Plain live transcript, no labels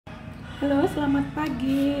Halo, selamat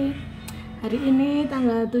pagi. Hari ini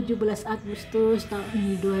tanggal 17 Agustus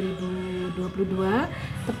tahun 2022,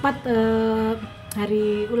 tepat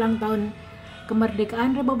hari ulang tahun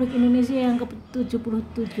kemerdekaan Republik Indonesia yang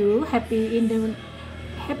ke-77. Happy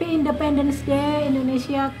Independence Day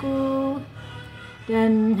Indonesiaku.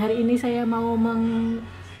 Dan hari ini saya mau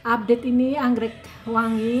mengupdate ini anggrek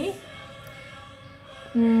wangi,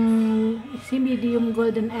 cymbidium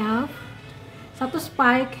golden elf, satu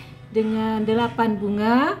spike dengan 8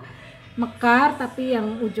 bunga mekar, tapi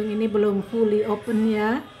yang ujung ini belum fully open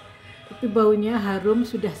ya, tapi baunya harum,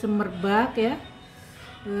 sudah semerbak ya.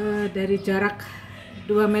 Dari jarak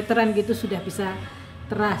 2 meteran gitu sudah bisa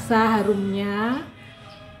terasa harumnya.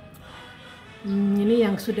 Ini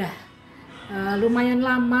yang sudah lumayan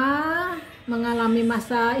lama mengalami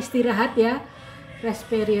masa istirahat ya, rest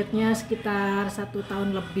periodnya sekitar 1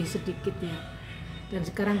 tahun lebih sedikit ya. Dan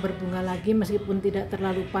sekarang berbunga lagi meskipun tidak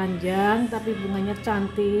terlalu panjang, tapi bunganya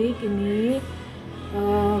cantik. Ini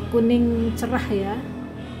kuning cerah ya.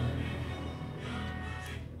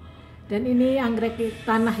 Dan ini anggrek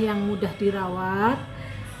tanah yang mudah dirawat,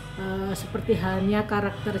 seperti halnya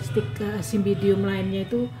karakteristik cymbidium lainnya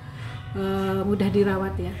itu mudah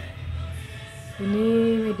dirawat ya.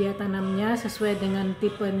 Ini media tanamnya sesuai dengan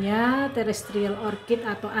tipenya terrestrial orchid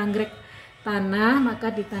atau anggrek tanah, maka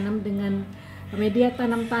ditanam dengan media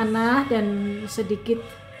tanam tanah dan sedikit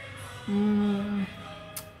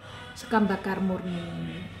sekam bakar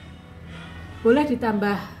murni. Boleh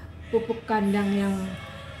ditambah pupuk kandang yang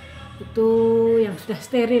sudah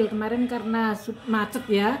steril kemarin karena macet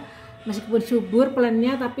ya, meskipun subur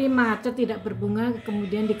plannya tapi macet tidak berbunga.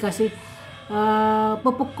 Kemudian dikasih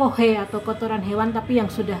pupuk kohe atau kotoran hewan, tapi yang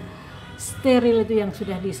sudah steril itu, yang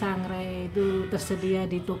sudah disangrai, itu tersedia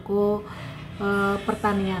di toko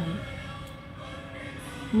pertanian.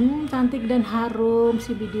 Cantik dan harum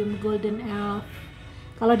cymbidium golden elf.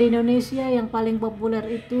 Kalau di Indonesia yang paling populer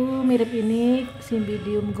itu mirip ini,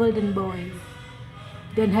 cymbidium golden boy.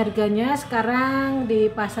 Dan harganya sekarang di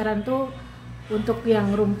pasaran tuh untuk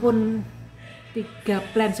yang rumpun 3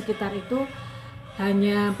 plant sekitar itu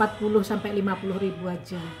hanya 40 sampai 50 ribu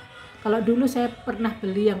aja. Kalau dulu saya pernah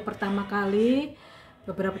beli yang pertama kali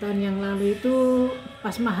beberapa tahun yang lalu itu,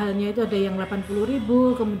 pas mahalnya itu ada yang 80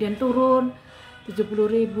 ribu, kemudian turun 70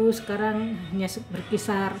 ribu, sekarang hanya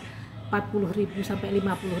berkisar 40 ribu sampai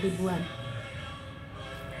 50 ribuan.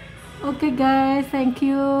 Oke guys, thank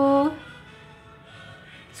you.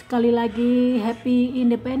 Sekali lagi Happy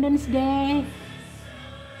Independence Day.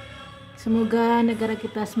 Semoga negara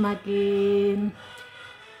kita semakin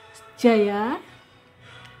jaya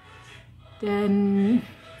dan